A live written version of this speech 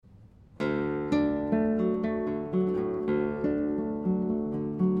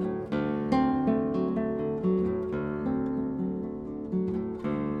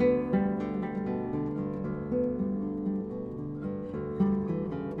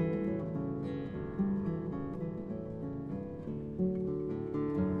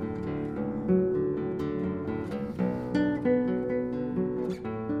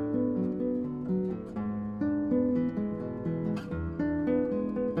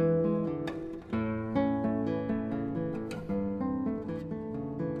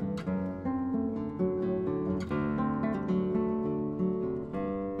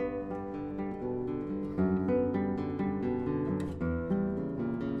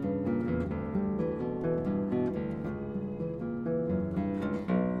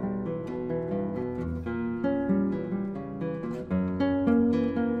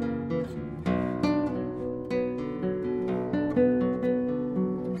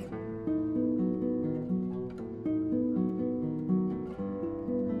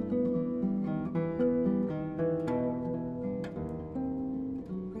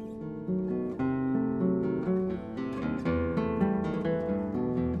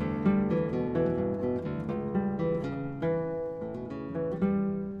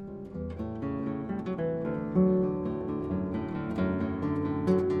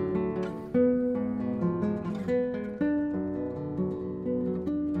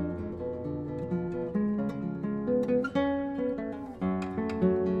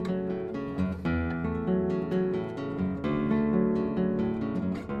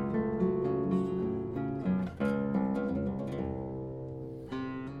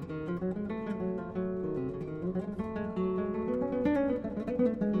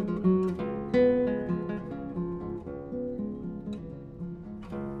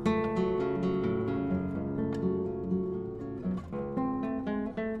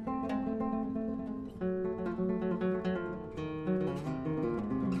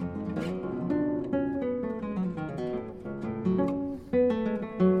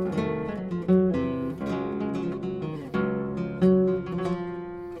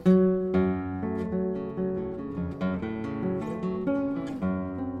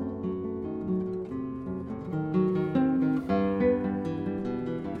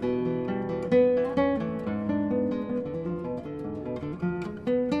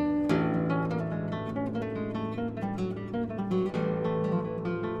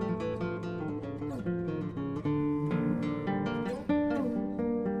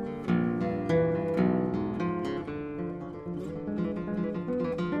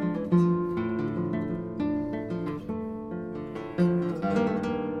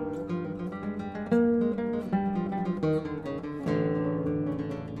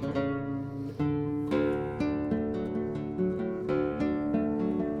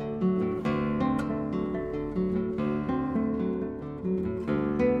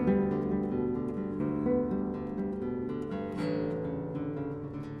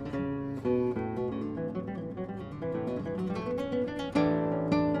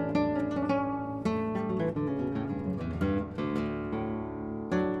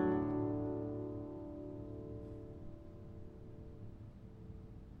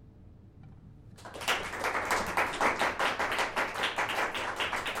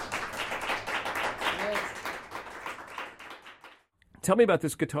Tell me about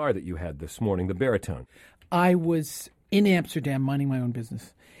this guitar that you had this morning, the baritone. I was in Amsterdam minding my own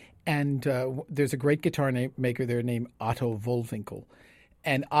business, and there's a great guitar maker there named Otto Vollwinkel.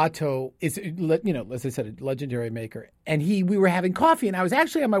 And Otto is, as I said, a legendary maker. And we were having coffee, and I was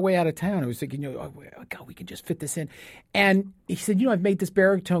actually on my way out of town. I was thinking, oh, God, we can just fit this in. And he said, I've made this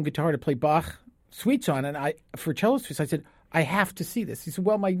baritone guitar to play Bach suites on, and for cello suites. I said, I have to see this. He said,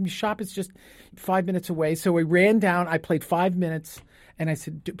 well, my shop is just 5 minutes away. So we ran down. I played 5 minutes, and I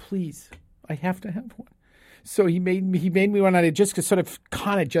said, please, I have to have one. So he made me one, and I just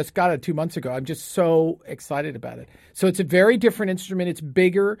kind of just got it 2 months ago. I'm just so excited about it. So it's a very different instrument. It's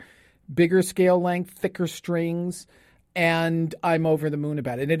bigger scale length, thicker strings, and I'm over the moon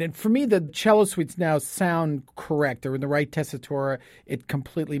about it. And for me, the cello suites now sound correct. They're in the right tessitura. It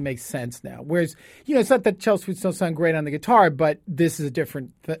completely makes sense now. Whereas, it's not that cello suites don't sound great on the guitar, but this is a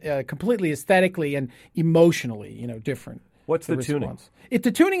different, completely aesthetically and emotionally, different. What's the tuning?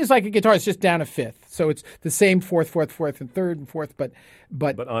 The tuning is like a guitar. It's just down a fifth, so it's the same fourth, and third and fourth, but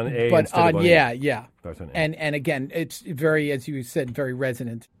on A instead of on yeah, A. yeah. And again, it's very, as you said, very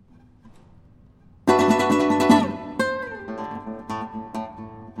resonant.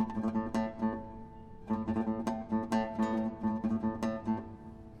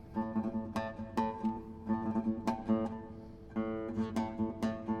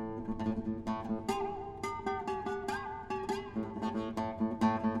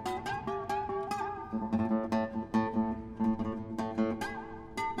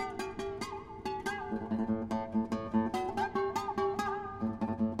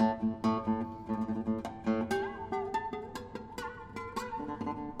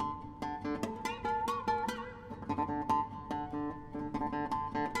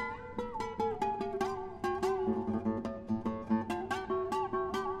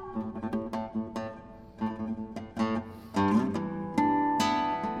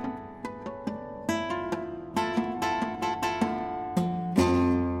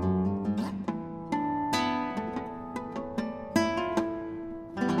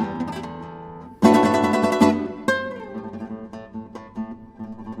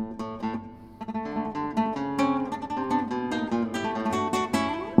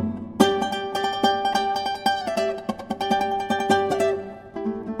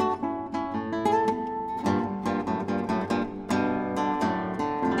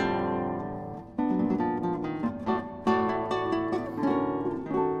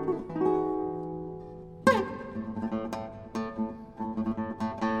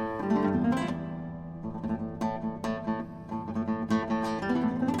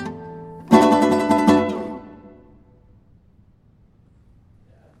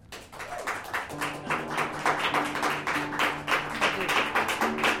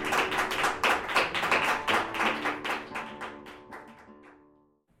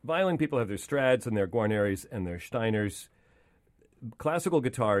 Violin people have their Strads and their Guarneris and their Steiners. Classical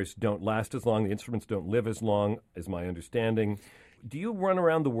guitars don't last as long. The instruments don't live as long, is my understanding. Do you run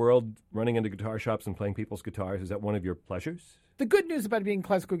around the world running into guitar shops and playing people's guitars? Is that one of your pleasures? The good news about being a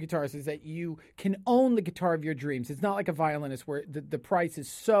classical guitarist is that you can own the guitar of your dreams. It's not like a violinist where the price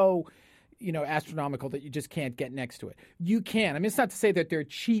is so, astronomical that you just can't get next to it. You can. I mean, it's not to say that they're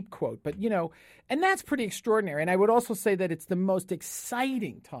cheap, quote, but, and that's pretty extraordinary. And I would also say that it's the most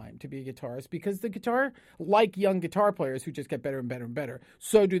exciting time to be a guitarist because the guitar, like young guitar players who just get better and better and better,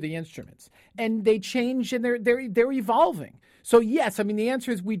 so do the instruments. And they change and they're evolving. So, yes, I mean, the answer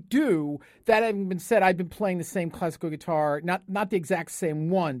is we do. That having been said, I've been playing the same classical guitar, not the exact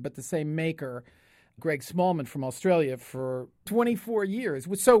same one, but the same maker, Greg Smallman from Australia, for 24 years.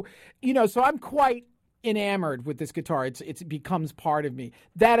 So, so I'm quite enamored with this guitar. It becomes part of me.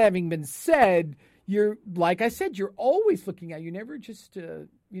 That having been said, like I said, you're always looking at. You never just,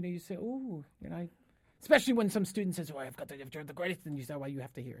 you say, oh, especially when some student says, "Oh, I've got the greatest," and you say, "Well, you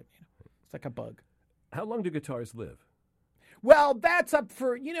have to hear it." It's like a bug. How long do guitars live? Well, that's up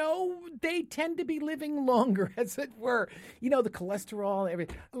for, they tend to be living longer, as it were. The cholesterol,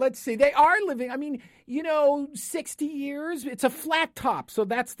 everything. Let's see, they are living, 60 years. It's a flat top, so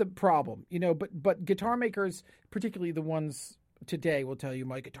that's the problem, But guitar makers, particularly the ones today, will tell you,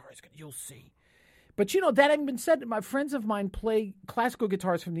 my guitar is good, you'll see. But, that having been said, my friends of mine play classical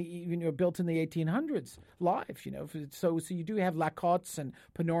guitars from the, built in the 1800s live, So you do have Lacottes and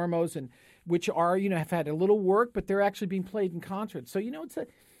Panormos, and which are, have had a little work, but they're actually being played in concerts. So, I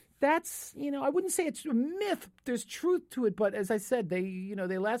wouldn't say it's a myth. There's truth to it. But as I said, they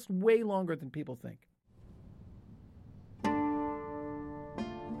last way longer than people think.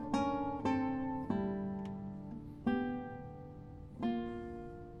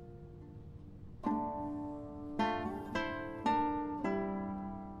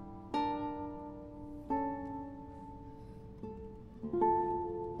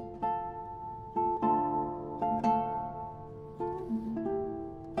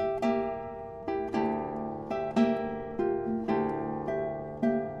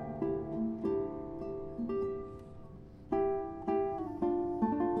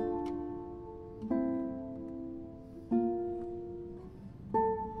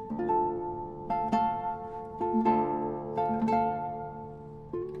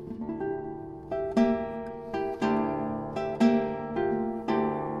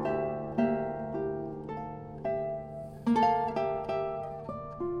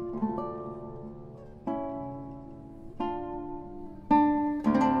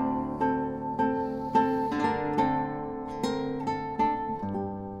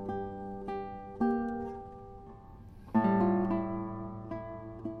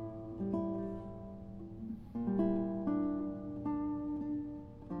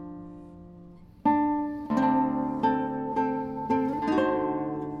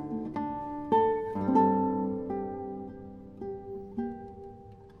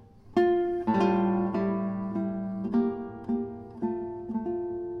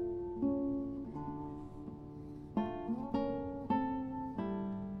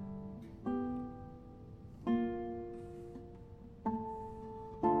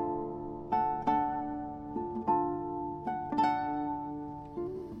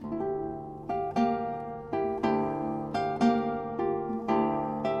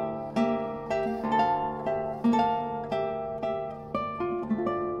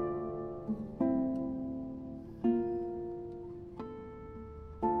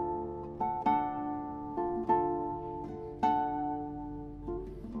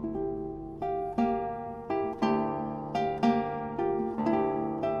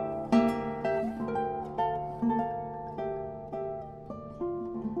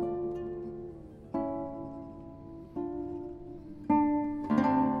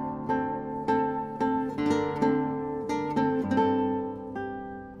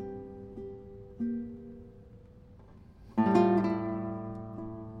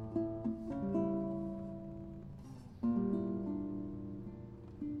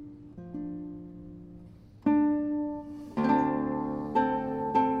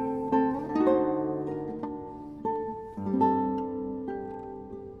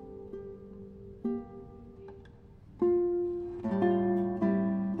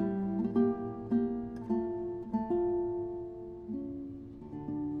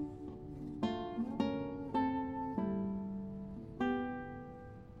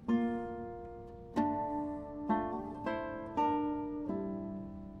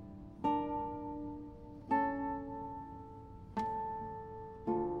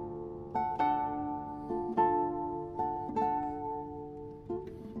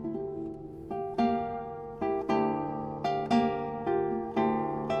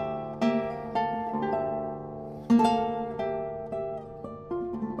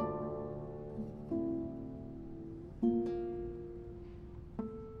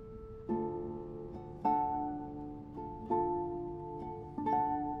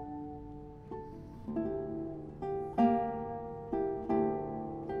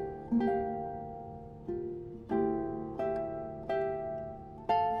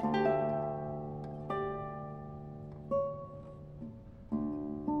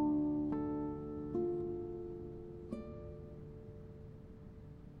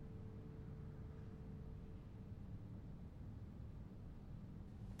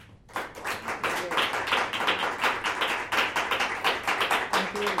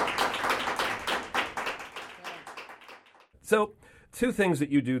 two things that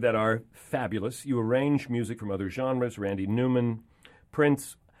you do that are fabulous. You arrange music from other genres, Randy Newman,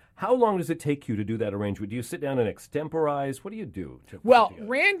 Prince. How long does it take you to do that arrangement? Do you sit down and extemporize? What do you do? Well,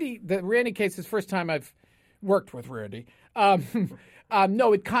 the Randy case is the first time I've worked with Randy. No,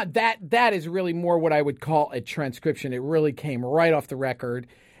 that is really more what I would call a transcription. It really came right off the record,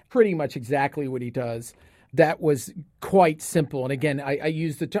 pretty much exactly what he does. That was quite simple. And again, I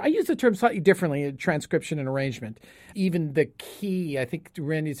use the term slightly differently, transcription and arrangement. Even the key, I think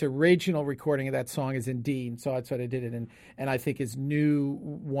Randy's original recording of that song is in D, and so that's what I did it in. And I think his new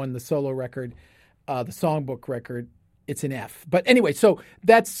one, the solo record, the songbook record, it's an F. But anyway, so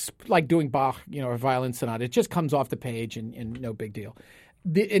that's like doing Bach, a violin sonata. It just comes off the page and no big deal.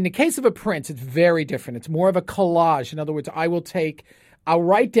 In the case of a Prince, it's very different. It's more of a collage. In other words, I'll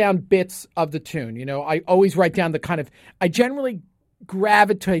write down bits of the tune. I always write down I generally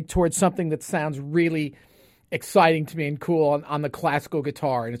gravitate towards something that sounds really exciting to me and cool on the classical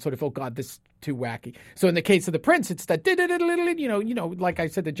guitar. And it's sort of, oh God, this is too wacky. So in the case of the Prince, it's that, like I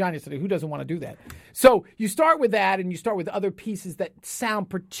said to Johnny, who doesn't want to do that? So you start with that, and you start with other pieces that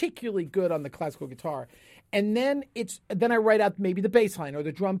sound particularly good on the classical guitar. And then I write out maybe the bass line or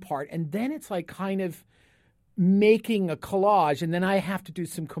the drum part. And then it's like kind of making a collage, and then I have to do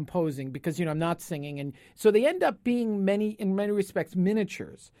some composing because I'm not singing, and so they end up being in many respects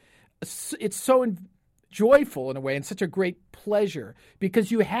miniatures. It's so joyful in a way, and such a great pleasure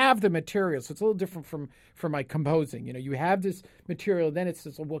because you have the material. So it's a little different from my composing. You have this material, then it's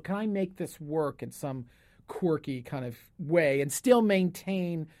just, well, can I make this work in some quirky kind of way and still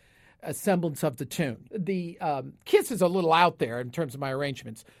maintain a semblance of the tune? The Kiss is a little out there in terms of my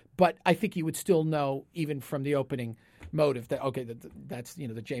arrangements, but I think you would still know, even from the opening motive, that okay, that's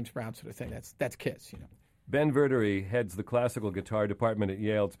the James Brown sort of thing. That's Kiss. Ben Verdery heads the classical guitar department at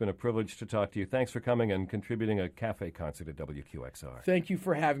Yale. It's been a privilege to talk to you. Thanks for coming and contributing a cafe concert at WQXR. Thank you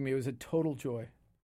for having me. It was a total joy.